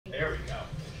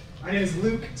My name is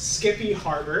Luke Skippy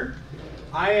Harbur.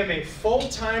 I am a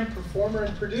full-time performer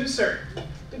and producer.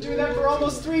 Been doing that for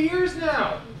almost 3 years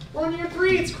now. We're on year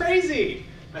 3, it's crazy.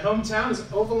 My hometown is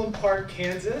Overland Park,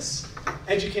 Kansas.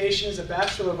 Education is a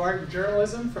Bachelor of Art in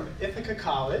Journalism from Ithaca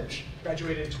College.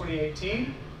 Graduated in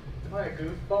 2018. Am I a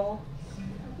goofball?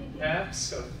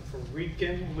 Absolutely.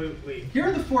 Here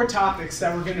are the 4 topics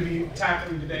that we're going to be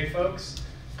tackling today, folks.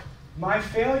 My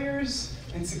failures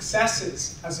and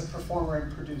successes as a performer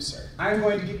and producer. I'm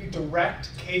going to give you direct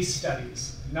case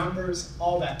studies, numbers,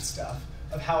 all that stuff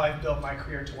of how I've built my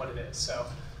career to what it is. So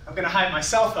I'm going to hype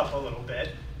myself up a little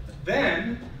bit. But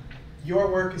then, your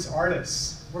work as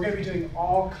artists. We're going to be doing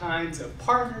all kinds of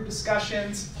partner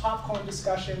discussions, popcorn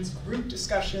discussions, group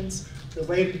discussions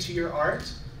related to your art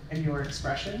and your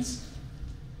expressions.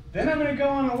 Then I'm going to go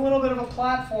on a little bit of a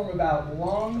platform about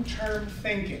long-term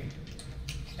thinking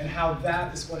and how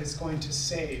that is what is going to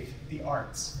save the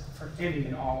arts for any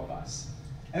and all of us.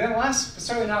 And then last, but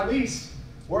certainly not least,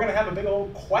 we're going to have a big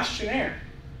old questionnaire.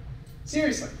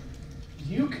 Seriously,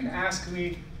 you can ask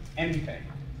me anything.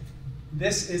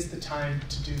 This is the time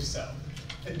to do so.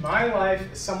 In my life,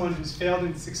 as someone who's failed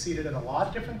and succeeded at a lot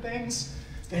of different things,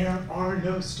 there are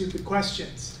no stupid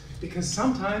questions. Because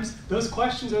sometimes those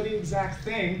questions are the exact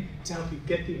thing to help you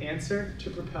get the answer to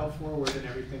propel forward in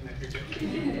everything that you're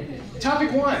doing.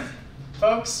 Topic 1,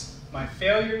 folks, my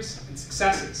failures and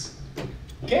successes.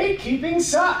 Gatekeeping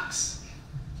sucks.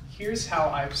 Here's how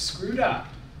I've screwed up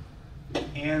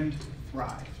and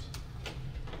thrived.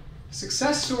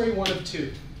 Success story 1 of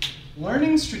 2.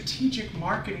 Learning strategic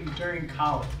marketing during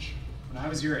college, when I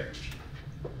was your age.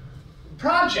 The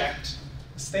project,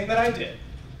 this thing that I did,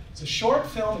 it's a short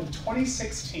film in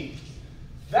 2016.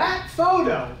 That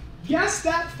photo, yes,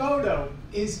 that photo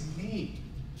is me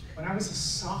when I was a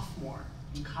sophomore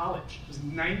in college. I was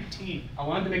 19. I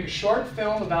wanted to make a short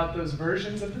film about those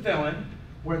versions of the villain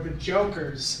where the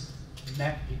Jokers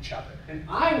met each other. And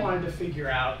I wanted to figure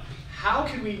out how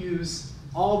can we use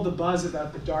all the buzz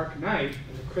about The Dark Knight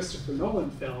and the Christopher Nolan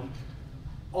film,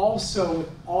 also with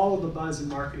all of the buzz and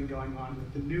marketing going on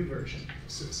with the new version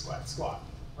of Suicide Squad,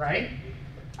 right?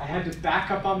 I had to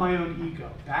back up on my own ego,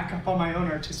 back up on my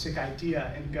own artistic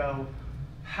idea and go,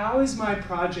 how is my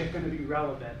project going to be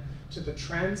relevant to the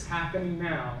trends happening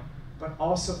now, but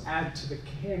also add to the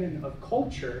canon of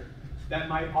culture that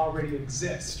might already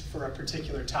exist for a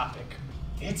particular topic?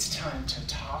 It's time to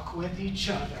talk with each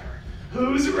other.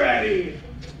 Who's ready?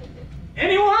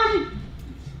 Anyone?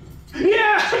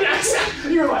 Yeah,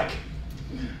 you're like,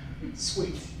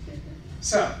 sweet.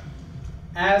 So,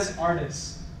 as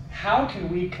artists, how can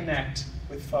we connect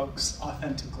with folks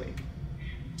authentically?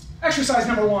 Exercise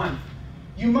number 1.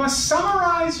 You must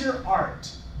summarize your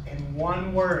art in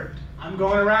 1 word. I'm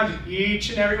going around to each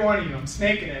and every one of you. I'm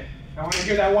snaking it. I want to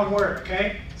hear that 1 word,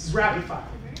 okay? This is rapid fire.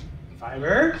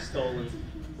 Fiber? Stolen.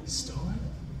 Stolen?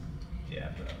 Yeah,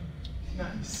 bro.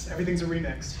 Nice. Everything's a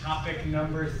remix. Topic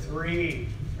number 3.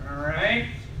 All right?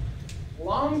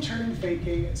 Long-term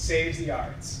thinking saves the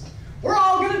arts. We're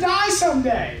all going to die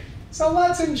someday. So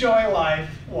let's enjoy life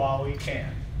while we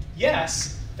can.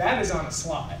 Yes, that is on a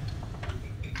slide.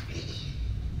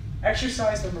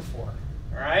 Exercise number 4,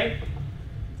 all right?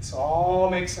 This all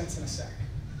makes sense in a sec.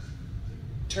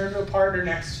 Turn to a partner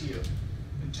next to you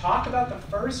and talk about the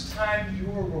first time you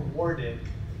were rewarded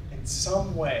in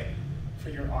some way for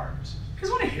your art. You guys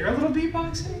want to hear a little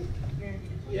beatboxing?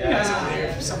 Yeah. You guys don't want to hear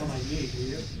it from someone like me, do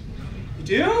you? You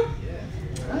do? Yeah.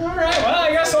 All right, well,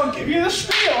 I guess I'll give you the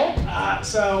spiel.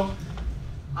 So,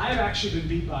 I've actually been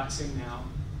beatboxing now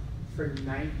for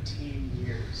 19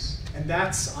 years. And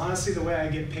that's honestly the way I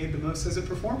get paid the most as a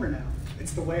performer now.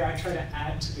 It's the way I try to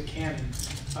add to the canon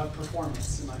of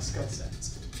performance in my skill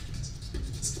sets.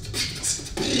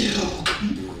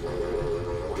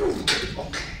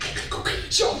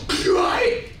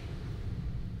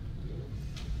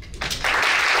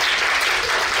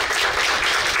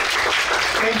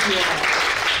 Thank you all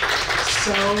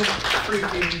so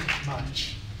freaking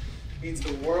much. It means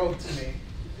the world to me.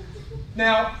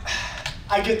 Now,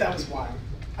 I get that was wild.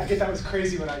 I get that was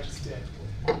crazy what I just did.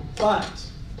 But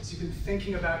as you've been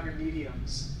thinking about your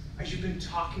mediums, as you've been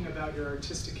talking about your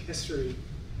artistic history,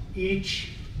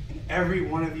 each and every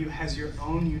one of you has your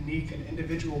own unique and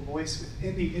individual voice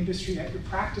within the industry that you're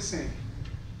practicing.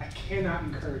 I cannot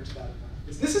encourage that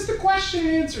enough. This is the question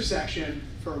and answer section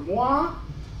for moi,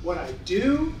 what I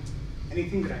do,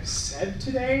 anything that I've said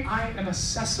today. I am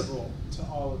accessible to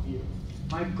all of you.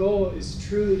 My goal is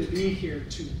truly to be here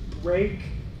to break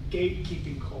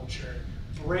gatekeeping culture,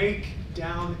 break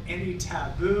down any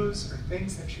taboos or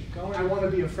things that you're going. I want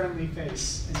to be a friendly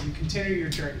face as you continue your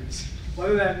journeys.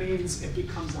 Whether that means it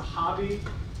becomes a hobby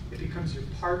it becomes your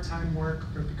part-time work,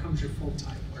 or it becomes your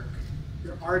full-time work.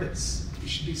 You're artists. You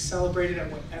should be celebrated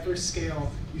at whatever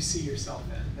scale you see yourself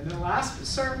in. And then last but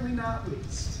certainly not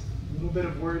least, a little bit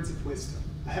of words of wisdom.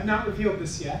 I have not revealed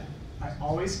this yet. I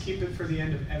always keep it for the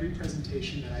end of every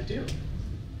presentation that I do.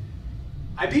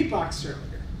 I beatboxed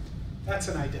earlier. That's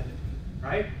an identity,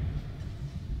 right?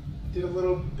 Did a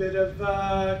little bit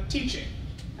of teaching.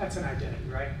 That's an identity,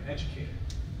 right? An educator.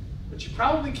 What you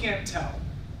probably can't tell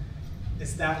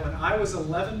is that when I was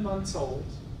 11 months old,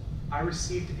 I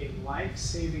received a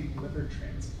life-saving liver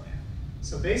transplant.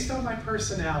 So based on my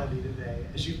personality today,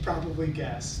 as you've probably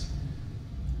guessed,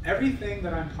 everything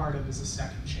that I'm part of is a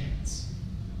second chance.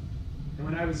 And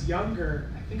when I was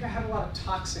younger, I think I had a lot of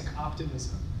toxic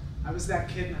optimism. I was that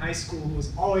kid in high school who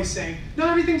was always saying, no,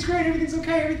 everything's great, everything's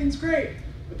okay, everything's great,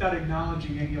 without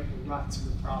acknowledging any of the ruts or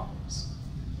the problems.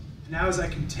 And now as I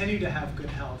continue to have good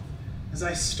health, as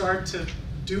I start to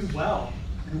do well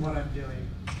in what I'm doing,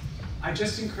 I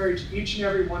just encourage each and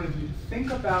every one of you to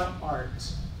think about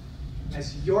art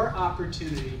as your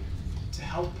opportunity to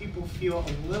help people feel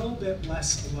a little bit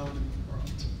less alone in the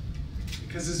world.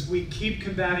 Because as we keep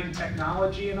combating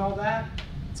technology and all that,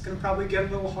 it's going to probably get a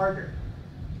little harder.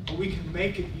 But we can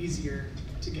make it easier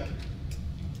together.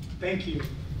 Thank you.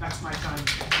 That's my time.